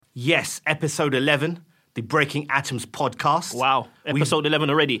Yes, episode 11, the Breaking Atoms podcast. Wow, episode 11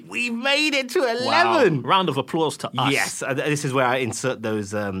 already. We've made it to 11. Wow. Round of applause to us. Yes, this is where I insert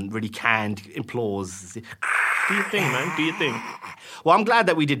those really canned applause. Do your thing, man. Do your thing. Well, I'm glad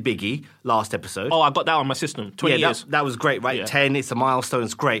that we did Biggie last episode. Oh, I got that on my system. 20 years. That was great, right? Yeah. 10, it's a milestone,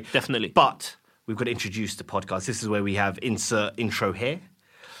 it's great. Definitely. But we've got to introduce the podcast. This is where we have insert intro here.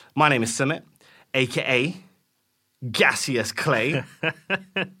 My name is Sumit, a.k.a. Gaseous Clay.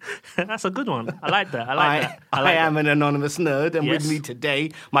 That's a good one. I like that. I like that. I am an anonymous nerd, and Yes. with me today,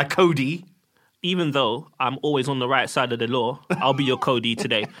 my Cody. Even though I'm always on the right side of the law, I'll be your Cody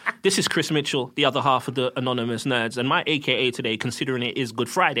today. This is Chris Mitchell, the other half of the Anonymous Nerds, and my AKA today, considering it is Good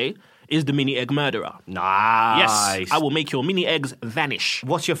Friday, is the Mini Egg Murderer. Nice. Yes, I will make your mini eggs vanish.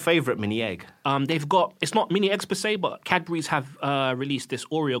 What's your favourite mini egg? They've got, it's not mini eggs per se, but Cadbury's have released this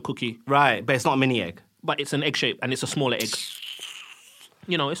Oreo cookie, Right, but it's not a mini egg. but it's an egg shape and it's a smaller egg.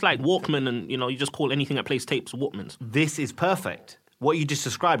 You know, it's like Walkman and, you know, you just call anything that plays tapes Walkmans. This is perfect. What you just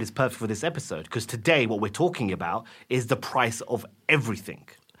described is perfect for this episode, because today what we're talking about is the price of everything.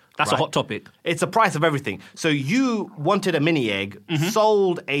 That's Right. a hot topic. It's the price of everything. So you wanted a mini egg,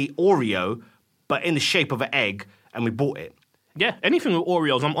 sold a Oreo, but in the shape of an egg, and we bought it. Yeah, anything with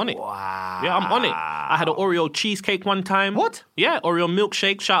Oreos, I'm on it. Wow. Yeah, I'm on it. I had an Oreo cheesecake one time. What? Yeah, Oreo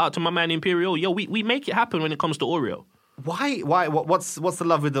milkshake. Shout out to my man Imperial. Yo, we make it happen when it comes to Oreo. Why? What's the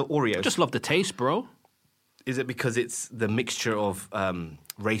love with the Oreo? Just love the taste, bro. Is it because it's the mixture of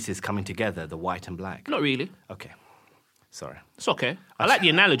races coming together, the white and black? Not really. Okay. Sorry. It's okay. I like the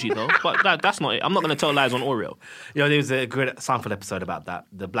analogy though, but that's not it. I'm not going to tell lies on Oreo. You know, there was a good Seinfeld episode about that,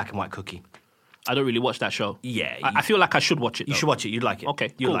 the black and white cookie. I don't really watch that show. Yeah, I feel like I should watch it. You though. should watch it. You'd like it.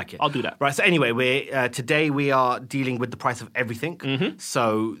 Okay, You'd cool. like it. I'll do that. Right. So anyway, today we are dealing with the price of everything. Mm-hmm.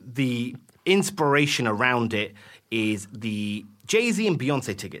 So the inspiration around it is the Jay-Z and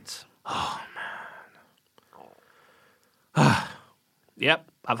Beyonce tickets. Yep,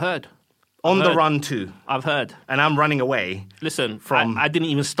 I've heard. On the heard. run too. I've heard. And I'm running away. Listen, From- I didn't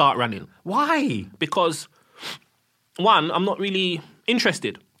even start running Why? because, one, I'm not really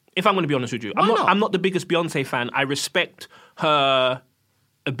interested. If I'm going to be honest with you, Why not? I'm not the biggest Beyonce fan. I respect her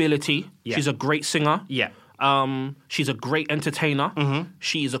ability. Yeah. She's a great singer. Yeah. She's a great entertainer. Mm-hmm.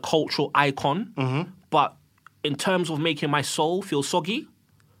 She's a cultural icon. But in terms of making my soul feel soggy,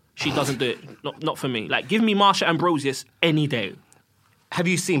 she doesn't do it. Not for me. Like, give me Marsha Ambrosius any day. Have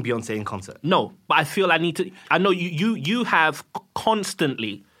you seen Beyonce in concert? No, but I feel I need to. I know you have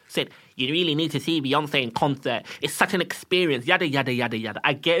constantly said you really need to see Beyonce in concert. It's such an experience. Yada yada yada yada.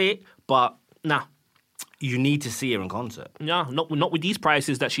 I get it, but nah, You need to see her in concert. not with these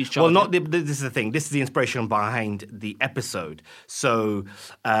prices that she's charging. Well, this is the thing. This is the inspiration behind the episode. So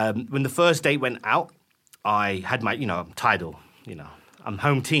when the first date went out, I had my, Tidal, I'm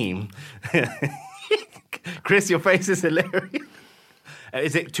home team. Chris, your face is hilarious.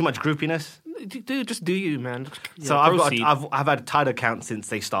 Is it too much groupiness? Dude, just do you, man. So I've had a Tidal account since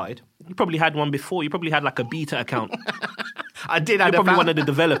they started. You probably had one before. You probably had like a beta account. I did. You're probably one of the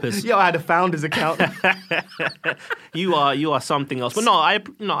developers. Yo, I had a founder's account. You are something else. But no,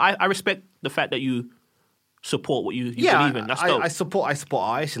 I respect the fact that you support what you believe in. That's dope. I support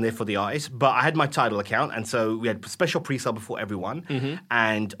artists and therefore the artists. But I had my Tidal account, and so we had special pre-sale before everyone,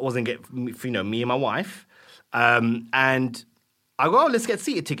 and I wasn't get me and my wife, and I go, let's get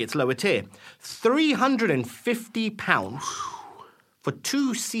seated tickets, lower tier, £350 for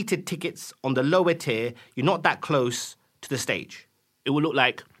 2 seated tickets on the lower tier. You're not that close to the stage. It would look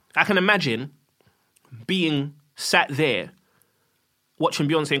like, I can imagine being sat there watching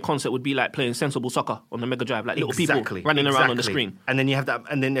Beyonce in concert would be like playing sensible soccer on the Mega Drive, like little people running around on the screen. And then you have that,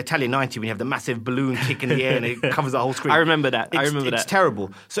 and then Italian 90 when you have the massive balloon kick in the air and it covers the whole screen. I remember that. It's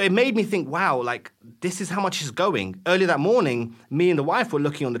terrible. So it made me think, wow, like this is how much it's going. Earlier that morning, me and the wife were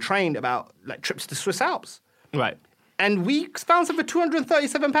looking on the train about like trips to Swiss Alps. Right. And we found some for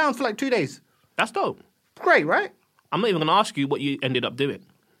 £237 for like 2 days. That's dope. Great, right? I'm not even going to ask you what you ended up doing.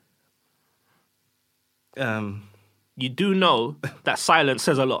 You do know that silence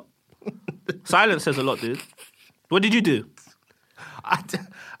says a lot. Silence says a lot, dude. What did you do? I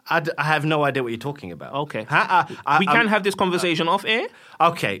have no idea what you're talking about. Okay. We We can have this conversation off air.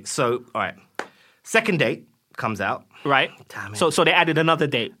 Okay, so, all right. Second date comes out. Right. Damn it. So they added another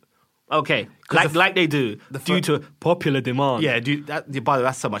date. Okay. Like they do. Due to popular demand. Yeah, dude, by the way,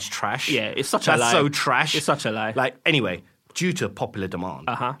 that's so much trash. Yeah, it's such a lie. That's so trash. It's such a lie. Like, anyway, due to popular demand,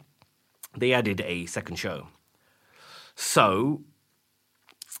 Uh-huh. they added a second show. So,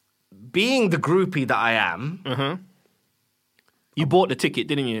 being the groupie that I am, You bought the ticket,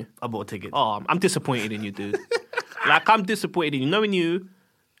 didn't you? I bought tickets. Oh, I'm disappointed in you, dude. Like, I'm disappointed in you. Knowing you,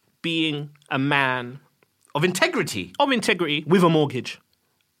 being a man Of integrity. of integrity with a mortgage?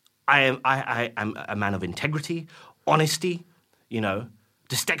 I am a man of integrity, honesty,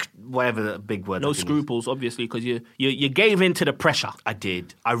 whatever the big word. No I think is. scruples, obviously, because you gave in to the pressure. I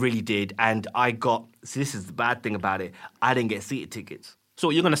did. I really did. And I got, see, this is the bad thing about it. I didn't get seated tickets. So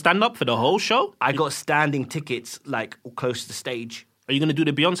you're going to stand up for the whole show? I got standing tickets, like, close to the stage. Are you going to do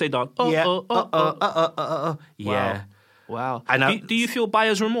the Beyonce dance? Yeah. Wow. I know. Do you feel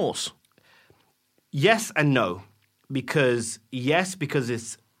buyer's remorse? Yes and no. Because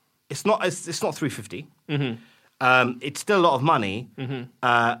it's not $350. It's still a lot of money.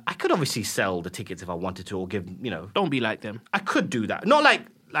 I could obviously sell the tickets if I wanted to, or give, Don't be like them. I could do that. Not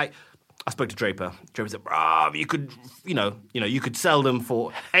like I spoke to Draper. Draper said, you could, you could sell them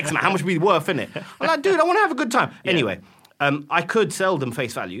for X amount. How much would be worth, innit? I'm like, dude, I want to have a good time. Yeah. Anyway, I could sell them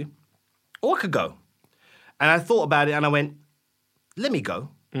face value, or I could go. And I thought about it, and I went, let me go.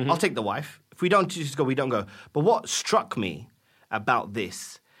 I'll take the wife. If we don't just go, we don't go. But what struck me about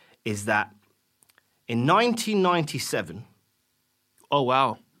this is that in 1997... Oh,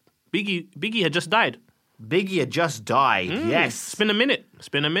 wow. Biggie had just died. Biggie had just died, yes. It's been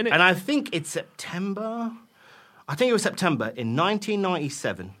a minute. And I think it's September. I think it was September in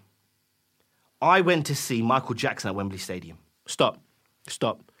 1997. I went to see Michael Jackson at Wembley Stadium. Stop.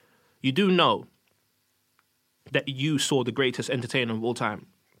 You do know that you saw the greatest entertainer of all time.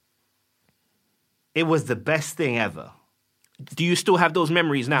 It was the best thing ever. Do you still have those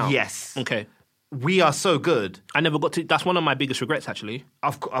memories now? Yes. Okay. We are so good. I never got to... That's one of my biggest regrets, actually.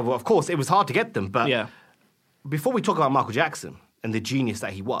 Of course, it was hard to get them. But Yeah. before we talk about Michael Jackson and the genius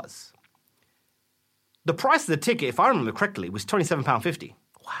that he was, the price of the ticket, if I remember correctly, was £27.50.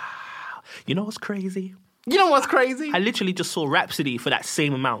 You know what's crazy? You know what's crazy? I literally just saw Rhapsody for that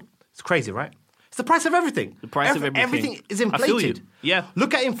same amount. It's crazy, right? It's the price of everything. The price of everything. Everything is I feel inflated. you. Yeah.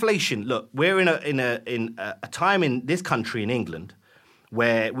 Look at inflation. Look, we're in a time in this country, in England,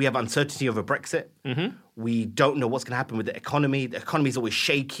 where we have uncertainty over Brexit. We don't know what's going to happen with the economy. The economy is always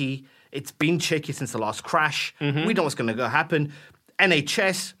shaky. It's been shaky since the last crash. We don't know what's going to happen.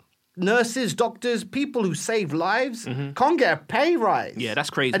 NHS, nurses, doctors, people who save lives can't get a pay rise. Yeah, that's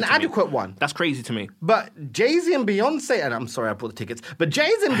crazy. An to me. adequate one. That's crazy to me. But Jay-Z and Beyonce, and I'm sorry I bought the tickets, but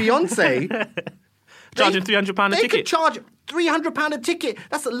Jay-Z and Beyonce... Charging £300 a They ticket. could charge £300 a ticket.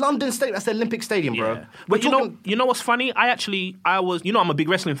 That's the London Stadium. That's the Olympic Stadium, bro. Yeah. We're But talking... you know what's funny? I'm a big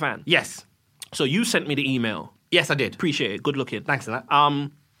wrestling fan. Yes. So you sent me the email. Yes, I did. Appreciate it. Good looking. Thanks for that. I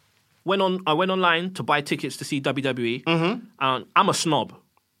went online to buy tickets to see WWE. I'm a snob.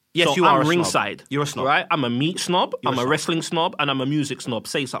 Yes, so you are I'm a snob. ringside. You're a snob. Right? I'm a meat snob, I'm a snob. wrestling snob, and I'm a music snob.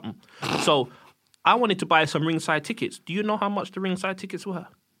 Say something. So I wanted to buy some ringside tickets. Do you know how much the ringside tickets were?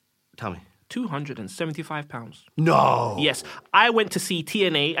 Tell me. £275. No. Yes, I went to see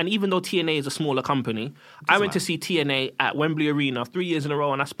TNA, and even though TNA is a smaller company, I went to see TNA at Wembley Arena 3 years in a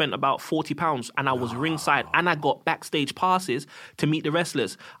row, and I spent about £40, and I was ringside, and I got backstage passes to meet the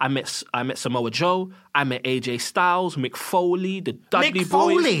wrestlers. I met Samoa Joe, I met AJ Styles, Mick Foley, the Dudley Mick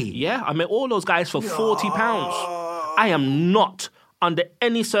Boys. Foley? Yeah, I met all those guys for £40. I am not, under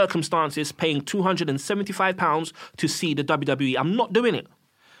any circumstances, paying £275 to see the WWE. I'm not doing it.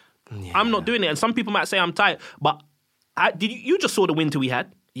 Yeah. I'm not doing it. And some people might say I'm tired, but you just saw the winter we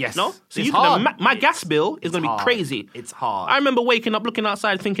had. Yes. No? So It's you can hard. my gas bill is going to be hard. crazy. It's hard. I remember waking up, looking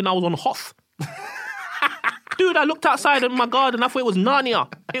outside, thinking I was on Hoth. Dude, I looked outside in my garden. I thought it was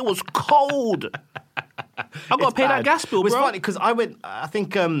Narnia. It was cold. I got to pay that gas bill, It was bro. funny because I went, I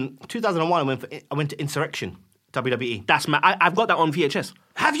think 2001, I went to Insurrection, WWE. That's I've got that on VHS.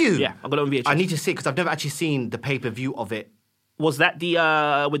 Have you? Yeah, I got it on VHS. I need to see it because I've never actually seen the pay-per-view of it. Was that the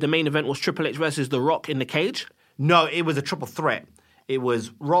with the main event was Triple H versus The Rock in the cage? No, it was a triple threat. It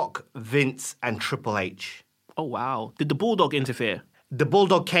was Rock, Vince, and Triple H. Oh wow! Did the Bulldog interfere? The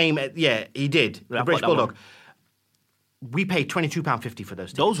Bulldog came, he did. Yeah, The I British got that Bulldog. one. We paid £22.50 for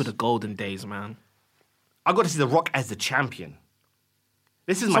those tickets. Those were the golden days, man. I got to see The Rock as the champion.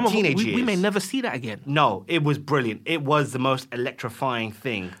 This is my teenage years. We may never see that again. No, it was brilliant. It was the most electrifying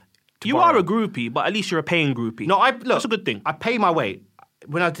thing. You are a groupie, but at least you're a paying groupie. No, look, that's a good thing. I pay my way.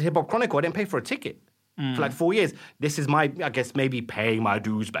 When I did Hip Hop Chronicle, I didn't pay for a ticket for like 4 years. This is I guess maybe paying my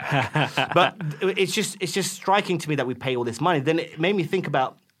dues back. But it's just striking to me that we pay all this money. Then it made me think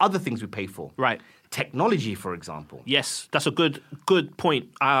about other things we pay for. Right. Technology, for example. Yes, that's a good point.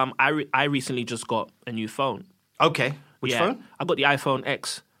 I recently just got a new phone. Okay. Which phone? I got the iPhone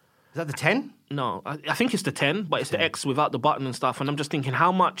X. Is that the 10? No, I think it's the 10, but it's the X without the button and stuff. And I'm just thinking,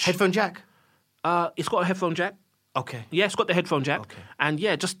 how much? Headphone jack? It's got a headphone jack. Okay. Yeah, it's got the headphone jack. Okay. And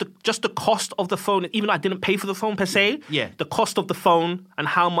yeah, just the cost of the phone, even though I didn't pay for the phone per se, Yeah. the cost of the phone and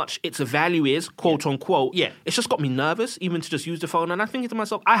how much its value is, quote unquote, Yeah. it's just got me nervous even to just use the phone. And I'm thinking to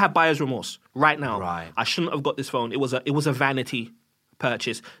myself, I have buyer's remorse right now. Right. I shouldn't have got this phone. It was a vanity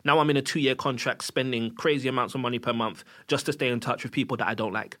purchase. Now I'm in a 2-year contract spending crazy amounts of money per month just to stay in touch with people that I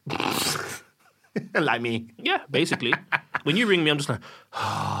don't like. Like me. Yeah, basically. When you ring me, I'm just like,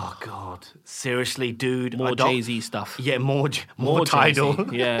 Oh, God. Seriously, dude. more I don't- Jay-Z stuff. Yeah, more More Tidal.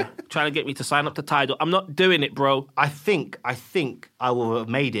 Jay-Z. Yeah, trying to get me to sign up to Tidal. I'm not doing it, bro. I think I will have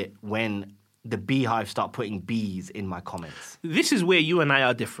made it when the Beehive start putting bees in my comments. This is where you and I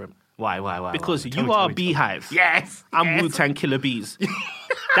are different. Why? Because Tell you me, are tell me. Beehive. Yes. I'm yes. Wu-Tang Killer Bees.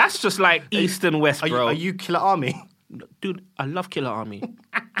 That's just like East and West, bro. Are you Killer Army? Dude, I love Killer Army.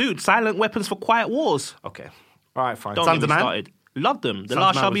 Dude, silent weapons for quiet wars. Okay. All right, fine. Don't Sons get of me Man? started. Love them. The Sons last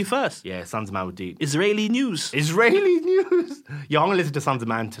of Man shall was- be first. Yeah, Sons of Man were deep. Israeli news. Israeli news. Yeah, I'm going to listen to Sons of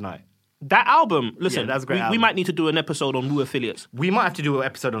Man tonight. That album, listen, Yeah, that's a great we album. might need to do an episode on Wu affiliates. We might have to do an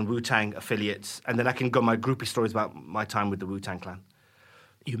episode on Wu-Tang affiliates, and then I can go my groupie stories about my time with the Wu-Tang Clan.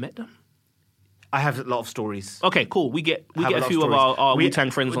 You met them? I have a lot of stories. Okay, cool. We get Have a a lot of few of stories. our We- Wu-Tang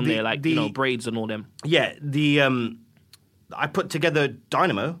friends on the- there, like, the- Braids and all them. Yeah, I put together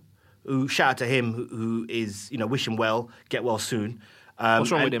Dynamo, who shout out to him, who is, wish him well, get well soon.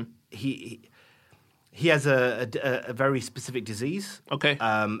 What's wrong with and him? He has a very specific disease. Okay.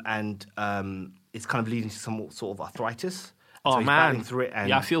 And it's kind of leading to some sort of arthritis. Oh, so he's man. battling through it. And,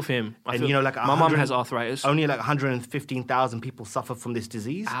 Yeah, I feel for him. And, like my mum has arthritis. Only like 115,000 people suffer from this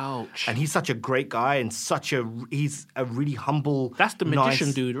disease. Ouch. And he's such a great guy and he's a really humble. That's the magician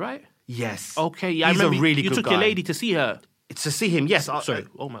nice- dude, right? Yes. Okay, yeah, he's I remember a really you good took guy. your lady to see her. It's to see him, yes. Sorry.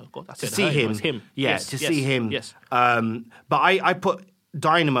 Oh my God, I To said see her. It him. was him. Yeah, Yes, to yes, see him. Yes. But I put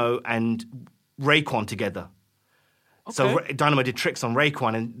Dynamo and Raekwon together. So Okay. Dynamo did tricks on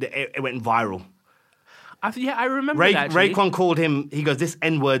Raekwon and it went viral. I remember that, actually. Raekwon called him, he goes, this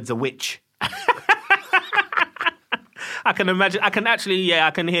N-word's a witch. I can imagine. I can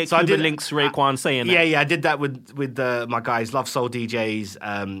hear So I Cuban did- Links Raekwon saying that. Yeah, I did that with my guys, Love Soul DJs,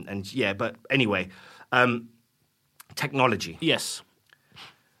 and yeah. But anyway, technology. Yes.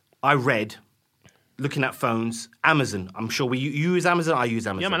 I read, looking at phones, Amazon. I'm sure you use Amazon. I use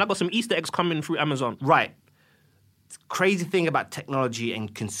Amazon. Yeah, man, I got some Easter eggs coming through Amazon. Right. Crazy thing about technology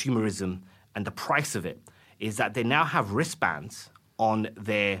and consumerism and the price of it is that they now have wristbands on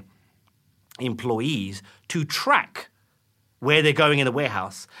their employees to track where they're going in the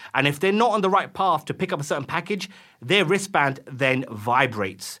warehouse. And if they're not on the right path to pick up a certain package, their wristband then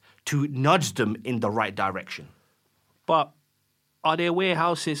vibrates to nudge them in the right direction. But are their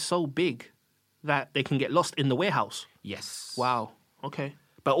warehouses so big that they can get lost in the warehouse? Yes. Wow. Okay.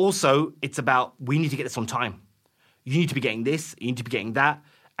 But also, it's about, we need to get this on time. You need to be getting this, you need to be getting that.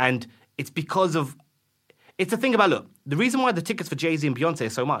 And it's because of, it's the thing about, look, the reason why the tickets for Jay-Z and Beyonce are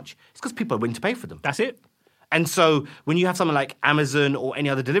so much is because people are willing to pay for them. That's it. And so when you have something like Amazon or any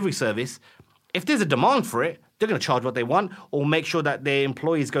other delivery service, if there's a demand for it, they're going to charge what they want or make sure that their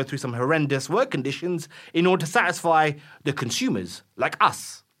employees go through some horrendous work conditions in order to satisfy the consumers like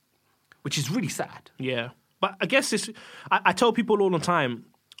us, which is really sad. Yeah. But I guess this, I tell people all the time,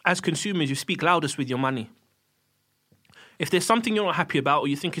 as consumers, you speak loudest with your money. If there's something you're not happy about or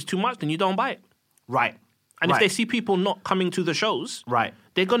you think is too much, then you don't buy it. Right. And right. if they see people not coming to the shows, Right.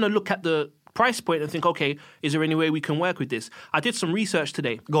 they're going to look at the price point and think, okay, is there any way we can work with this? I did some research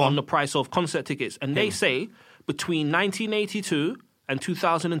today on the price of concert tickets, and they say between 1982 and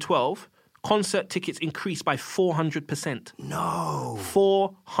 2012, concert tickets increased by 400%. No.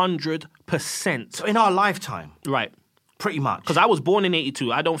 400%. So in our lifetime, Right. pretty much. Because I was born in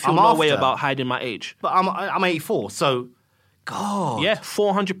 82. I don't feel I'm no way after. about hiding my age. But I'm 84, so God. Yeah,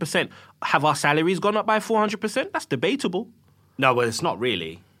 400%. Have our salaries gone up by 400%? That's debatable. No, well, it's not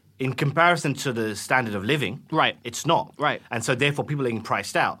really. In comparison to the standard of living, Right. it's not. Right. And so therefore people are getting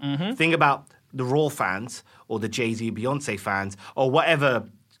priced out. Think about the Raw fans or the Jay-Z, Beyonce fans or whatever,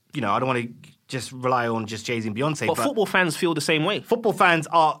 I don't want to just rely on just Jay-Z and Beyonce. But football fans feel the same way. Football fans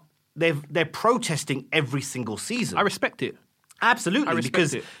they're protesting every single season. I respect it. Absolutely, I respect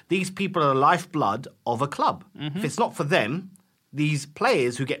because it. these people are the lifeblood of a club. If it's not for them, these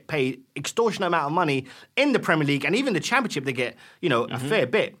players who get paid extortionate amount of money in the Premier League and even the Championship, they get, a fair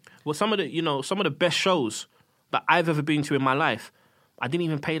bit. Well, some of the best shows that I've ever been to in my life, I didn't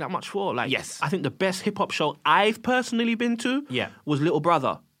even pay that much for. Like, Yes. I think the best hip hop show I've personally been to was Little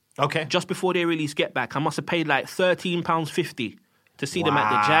Brother. Okay. Just before they released Get Back, I must have paid like £13.50 to see them at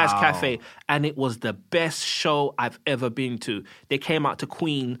the Jazz Cafe, and it was the best show I've ever been to. They came out to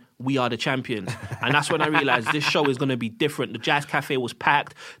Queen, We Are the Champions, and that's when I realized this show is going to be different. The Jazz Cafe was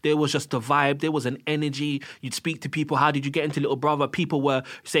packed. There was just a vibe. There was an energy. You'd speak to people. How did you get into Little Brother? People were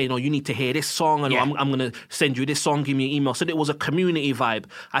saying, "Oh, you need to hear this song, and I'm going to send you this song. Give me an email." So there was a community vibe.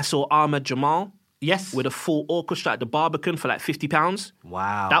 I saw Ahmed Jamal. Yes. With a full orchestra at the Barbican for like £50.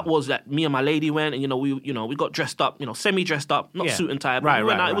 Wow. That was like me and my lady went, and we got dressed up, semi-dressed up, not suit and tie. But we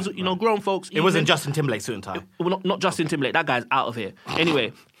went out. It was grown folks. It wasn't Justin Timberlake suit and tie. Not Justin Timberlake. That guy's out of here.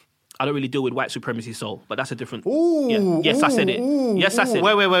 Anyway, I don't really deal with white supremacy soul, but that's a different. Yes, I said it. Yes, I said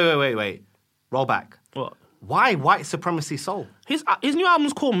it. Wait. Roll back. What? Why white supremacy soul? His new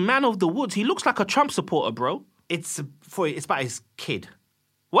album's called Man of the Woods. He looks like a Trump supporter, bro. It's about his kid.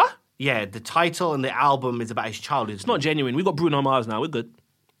 What? Yeah, the title and the album is about his childhood. It's not genuine. We got Bruno Mars now. We're good.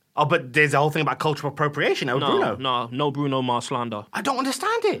 Oh, but there's a whole thing about cultural appropriation now with Bruno. No Bruno Mars slander. I don't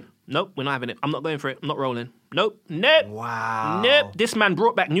understand it. Nope, we're not having it. I'm not going for it. I'm not rolling. Nope. Wow. Nope. This man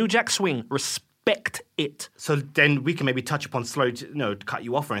brought back New Jack Swing. Respect it. So then we can maybe touch upon to cut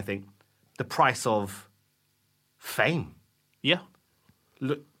you off or anything. The price of fame. Yeah.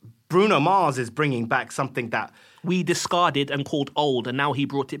 Look, Bruno Mars is bringing back something that we discarded and called old, and now he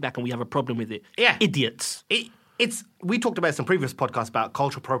brought it back, and we have a problem with it. Yeah. Idiots. We talked about some previous podcasts about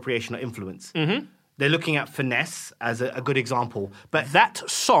cultural appropriation or influence. Mm-hmm. They're looking at Finesse as a good example. But that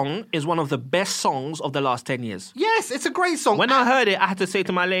song is one of the best songs of the last 10 years. Yes, it's a great song. When I heard it, I had to say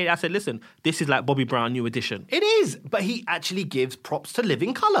to my lady, I said, listen, this is like Bobby Brown, New Edition. It is, but he actually gives props to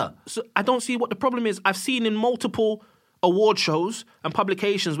Living Colour. So I don't see what the problem is. I've seen in multiple award shows and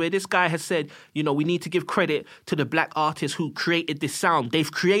publications where this guy has said, we need to give credit to the black artists who created this sound.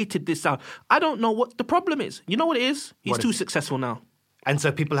 They've created this sound. I don't know what the problem is. You know what it is? He's too successful now. And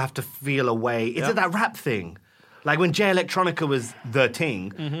so people have to feel a way. Is it that rap thing? Like when Jay Electronica was the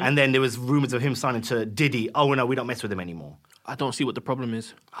thing, and then there was rumors of him signing to Diddy. Oh, no, we don't mess with him anymore. I don't see what the problem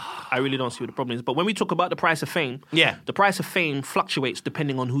is. I really don't see what the problem is. But when we talk about the price of fame, the price of fame fluctuates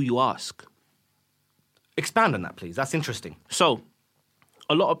depending on who you ask. Expand on that, please. That's interesting. So,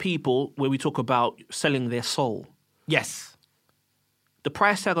 a lot of people, where we talk about selling their soul. Yes. The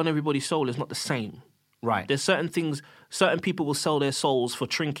price tag on everybody's soul is not the same. Right. There's certain people will sell their souls for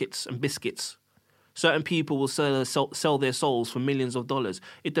trinkets and biscuits. Certain people will sell their souls for millions of dollars.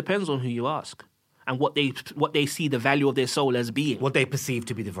 It depends on who you ask and what they see the value of their soul as being. What they perceive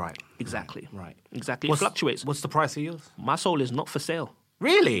to be the right. Exactly. Right. Exactly. It fluctuates. What's the price of yours? My soul is not for sale.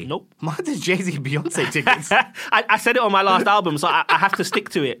 Really? Nope. Mine is Jay-Z and Beyonce tickets. I said it on my last album, so I have to stick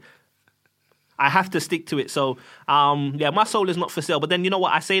to it. So, my soul is not for sale. But then, you know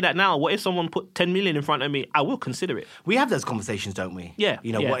what? I say that now. What if someone put 10 million in front of me? I will consider it. We have those conversations, don't we? Yeah.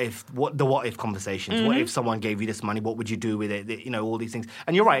 What if conversations? Mm-hmm. What if someone gave you this money? What would you do with it? All these things.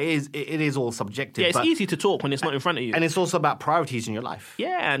 And you're right. It is all subjective. Yeah, it's easy to talk when it's not in front of you. And it's also about priorities in your life.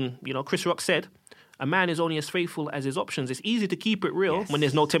 Yeah, and, Chris Rock said, a man is only as faithful as his options. It's easy to keep it real when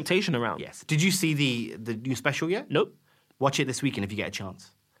there's no temptation around. Yes. Did you see the new special yet? Nope. Watch it this weekend if you get a chance.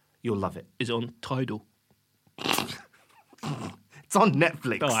 You'll love it. Is it on Tidal? It's on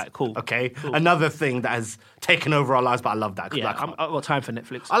Netflix. All right, cool. Okay, cool. Another thing that has taken over our lives, but I love that. Yeah, I've got time for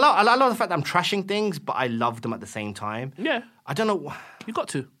Netflix. I love the fact that I'm trashing things, but I love them at the same time. Yeah. I don't know. You got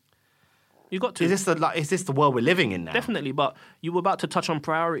to. Is this the world we're living in now? Definitely, but you were about to touch on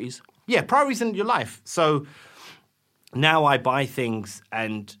priorities. Yeah, priorities in your life. So now I buy things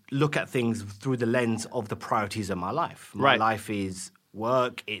and look at things through the lens of the priorities of my life. My life is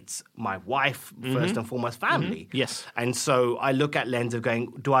work, it's my wife, first and foremost, family. Mm-hmm. Yes. And so I look at lens of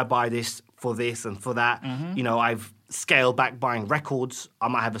going, do I buy this and for that? Mm-hmm. I've scaled back buying records. I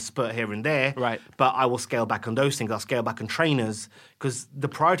might have a spurt here and there. Right. But I will scale back on those things. I'll scale back on trainers because the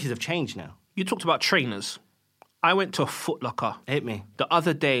priorities have changed now. You talked about trainers. I went to a Foot Locker. Hit me. The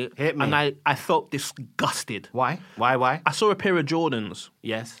other day. Hit me. And I felt disgusted. Why? I saw a pair of Jordans.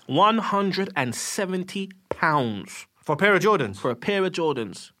 Yes. £170. For a pair of Jordans? For a pair of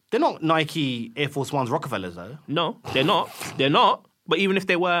Jordans. They're not Nike Air Force Ones Rockefellers, though. No, they're not. They're not. But even if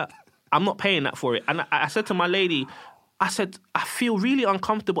they were, I'm not paying that for it. And I said to my lady, I feel really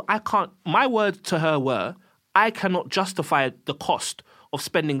uncomfortable. My words to her were, I cannot justify the cost of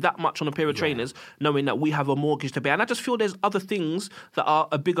spending that much on a pair of trainers, knowing that we have a mortgage to pay. And I just feel there's other things that are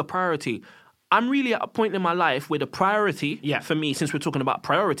a bigger priority. I'm really at a point in my life where the priority, for me, since we're talking about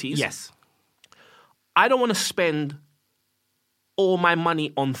priorities, I don't want to spend all my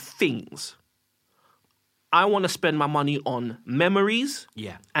money on things. I want to spend my money on memories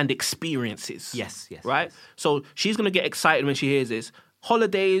and experiences. Yes. Right? So she's going to get excited when she hears this.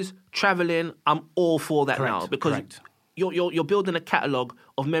 Holidays, traveling, I'm all for that now. Because you're building a catalogue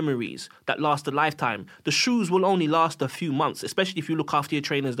of memories that last a lifetime. The shoes will only last a few months, especially if you look after your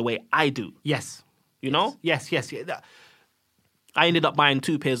trainers the way I do. Yes. You know? Yes. I ended up buying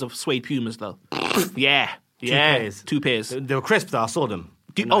 2 pairs of suede Pumas, though. Yeah. Pairs. 2 pairs. They were crisp, though. I saw them.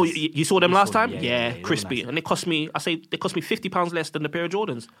 Oh, you saw them last time? Yeah, crispy. nice. And they cost me £50 less than the pair of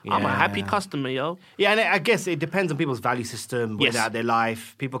Jordans. I'm a happy customer, yo. Yeah, and I guess it depends on people's value system, where they're at their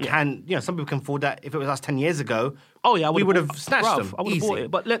life. People can, some people can afford that. If it was us 10 years ago, we would have snatched them. I would have bought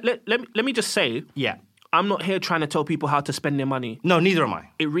it. But let me just say, I'm not here trying to tell people how to spend their money. No, neither am I.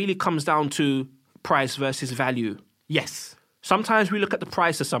 It really comes down to price versus value. Yes. Sometimes we look at the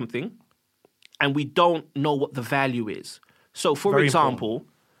price of something and we don't know what the value is. So, for example,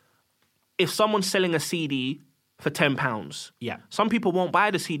 if someone's selling a CD for £10, some people won't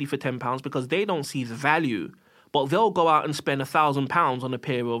buy the CD for £10 because they don't see the value, but they'll go out and spend £1,000 on a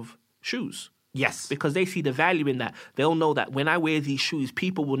pair of shoes. Yes. Because they see the value in that. They'll know that when I wear these shoes,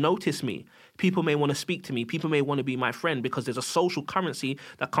 people will notice me. People may want to speak to me. People may want to be my friend because there's a social currency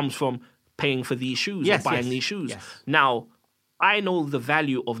that comes from paying for these shoes or buying these shoes. Yes. Now, I know the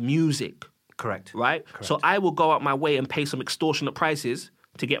value of music. Correct. Right? Correct. So I will go out my way and pay some extortionate prices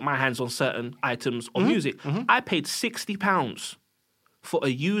to get my hands on certain items of music. I paid £60 for a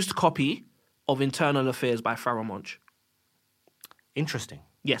used copy of Internal Affairs by Pharoah Monch. Interesting.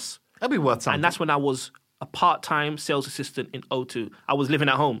 Yes. That'd be worth something. And that's when I was a part-time sales assistant in O2. I was living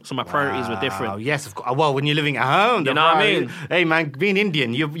at home, so my priorities were different. Yes, of course. Well, when you're living at home, you know what I mean? Hey, man, being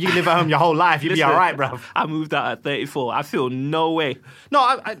Indian, you live at home your whole life. You'll be all right, bro. I moved out at 34. I feel no way.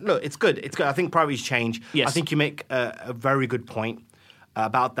 No, look, it's good. It's good. I think priorities change. Yes. I think you make a very good point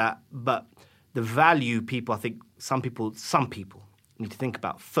about that. But the value people, I think some people need to think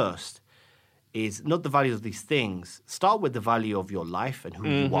about first is not the value of these things. Start with the value of your life and who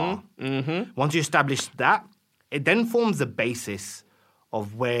you are. Once you establish that, it then forms the basis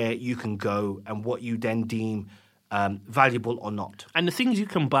of where you can go and what you then deem valuable or not. And the things you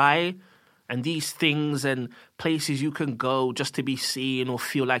can buy and these things and places you can go just to be seen or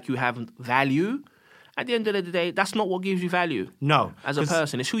feel like you have value, at the end of the day, that's not what gives you value. No. As a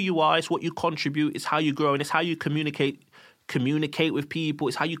person. It's who you are, it's what you contribute, it's how you grow, and it's how you communicate with people.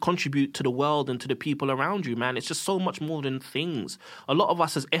 It's how you contribute to the world and to the people around you, man. It's just so much more than things. A lot of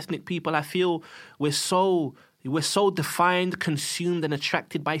us as ethnic people, I feel we're so defined, consumed, and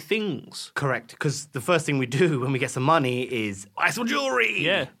attracted by things. Correct. Because the first thing we do when we get some money is buy some jewelry.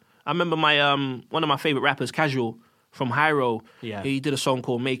 Yeah. I remember my one of my favorite rappers, Casual, from Hyro. Yeah. He did a song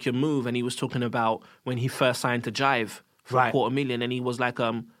called Make Your Move, and he was talking about when he first signed to Jive for $250,000, and he was like,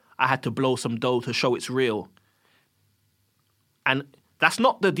 I had to blow some dough to show it's real. And that's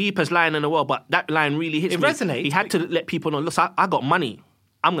not the deepest line in the world, but that line really hits me. It resonates. He had to let people know, look, I got money.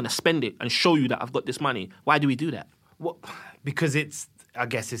 I'm going to spend it and show you that I've got this money. Why do we do that? Well, because I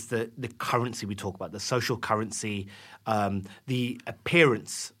guess it's the currency we talk about, the social currency, the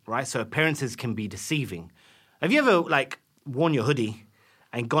appearance, right? So appearances can be deceiving. Have you ever, worn your hoodie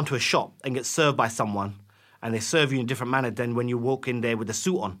and gone to a shop and get served by someone and they serve you in a different manner than when you walk in there with a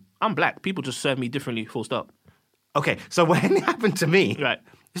suit on? I'm black. People just serve me differently, full stop. Okay, so when it happened to me,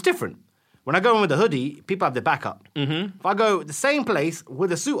 it's different. When I go in with a hoodie, people have their back up. If I go the same place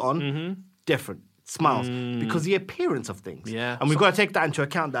with a suit on, different. It smiles. Because the appearance of things. Yeah. And we've got to take that into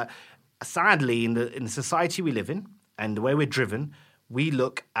account that, sadly, in the society we live in and the way we're driven, we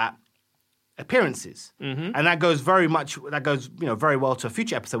look at appearances. And that goes very well to a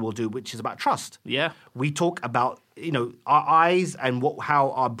future episode we'll do, which is about trust. Yeah. We talk about, our eyes and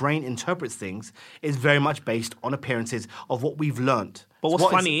how our brain interprets things is very much based on appearances of what we've learned. But what's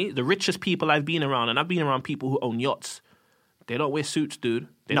funny, the richest people I've been around, and I've been around people who own yachts, they don't wear suits, dude.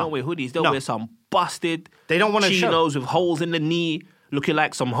 They don't wear hoodies. They'll wear some busted they don't want to chinos with holes in the knee, looking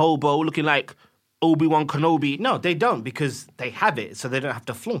like some hobo, looking like Obi-Wan Kenobi. No, they don't, because they have it, so they don't have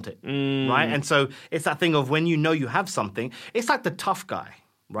to flaunt it, right? And so it's that thing of when you know you have something, it's like the tough guy,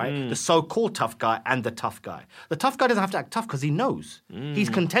 right? The so-called tough guy and the tough guy. The tough guy doesn't have to act tough because he knows. He's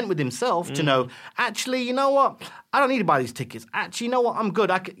content with himself to know, actually, you know what? I don't need to buy these tickets. Actually, you know what? I'm good.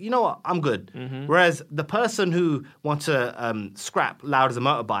 I'm good. Whereas the person who wants to scrap loud as a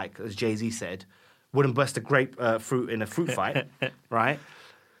motorbike, as Jay-Z said, wouldn't bust a grapefruit in a fruit fight, right?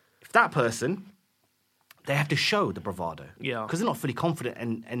 If that person... they have to show the bravado. Yeah. Because they're not fully confident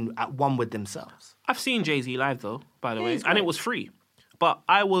and at one with themselves. I've seen Jay-Z live, though, by the way, and it was free. But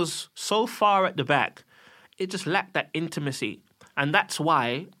I was so far at the back, it just lacked that intimacy. And that's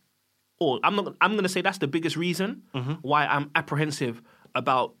why, I'm going to say that's the biggest reason why I'm apprehensive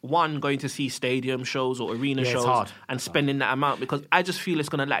about, one, going to see stadium shows or arena shows and spending that amount, because I just feel it's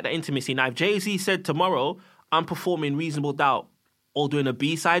going to lack that intimacy. Now, if Jay-Z said tomorrow, I'm performing Reasonable Doubt or doing a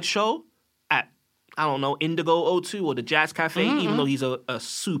B-side show at, I don't know, Indigo O2 or the Jazz Cafe, even though he's a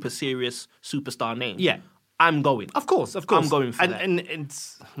super serious superstar name. Yeah. I'm going. Of course. I'm going for that. And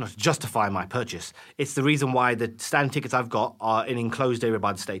it's not to justify my purchase. It's the reason why the stand tickets I've got are in enclosed area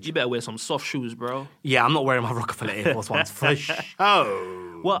by the stage. You better wear some soft shoes, bro. Yeah, I'm not wearing my Rockefeller Air Force Ones for sure.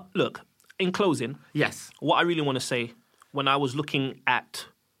 Well, look, in closing, Yes. what I really want to say, when I was looking at,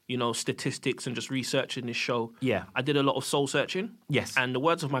 statistics and just researching this show, Yeah. I did a lot of soul searching. Yes. And the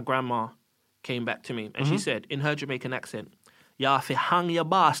words of my grandma came back to me. And she said, in her Jamaican accent, you have to hang your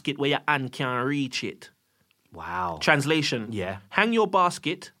basket where your hand can reach it. Wow. Translation. Yeah. Hang your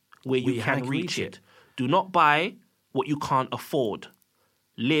basket where you can reach it. Do not buy what you can't afford.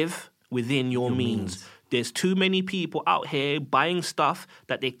 Live within your means. There's too many people out here buying stuff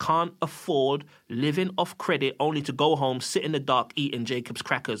that they can't afford, living off credit, only to go home, sit in the dark, eating Jacob's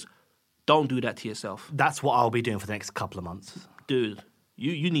crackers. Don't do that to yourself. That's what I'll be doing for the next couple of months. Dude,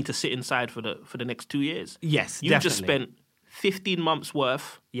 you need to sit inside for the next 2 years. Yes, You just spent 15 months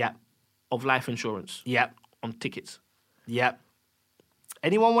worth Yeah. of life insurance Yep. on tickets. Yep.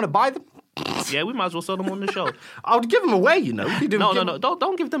 Anyone want to buy them? Yeah, we might as well sell them on the show. I would give them away, you know. No.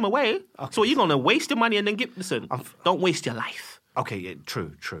 Don't give them away. Okay. So you're going to waste your money and then give... Listen, don't waste your life. Okay, yeah,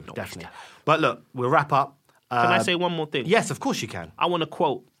 true, definitely. But look, we'll wrap up. Can I say one more thing? Yes, of course you can. I want to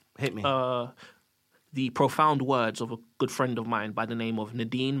quote... Hit me. The profound words of a good friend of mine by the name of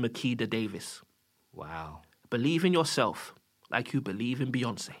Nadine Makeda Davis. Wow. Believe in yourself like you believe in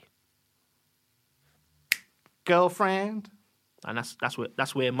Beyonce. Girlfriend. And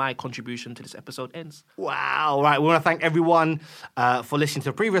that's where my contribution to this episode ends. Wow. Right. We want to thank everyone for listening to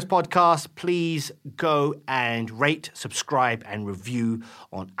the previous podcast. Please go and rate, subscribe, and review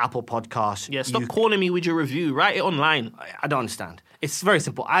on Apple Podcasts. Yeah, stop calling me with your review. Write it online. I don't understand. It's very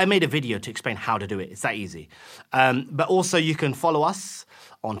simple. I made a video to explain how to do it. It's that easy. But also you can follow us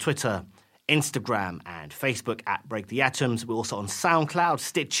on Twitter, Instagram, and Facebook at Break the Atoms. We're also on SoundCloud,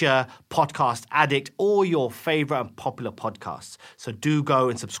 Stitcher, Podcast Addict, all your favorite and popular podcasts. So do go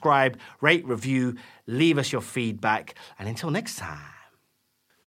and subscribe, rate, review, leave us your feedback. And until next time.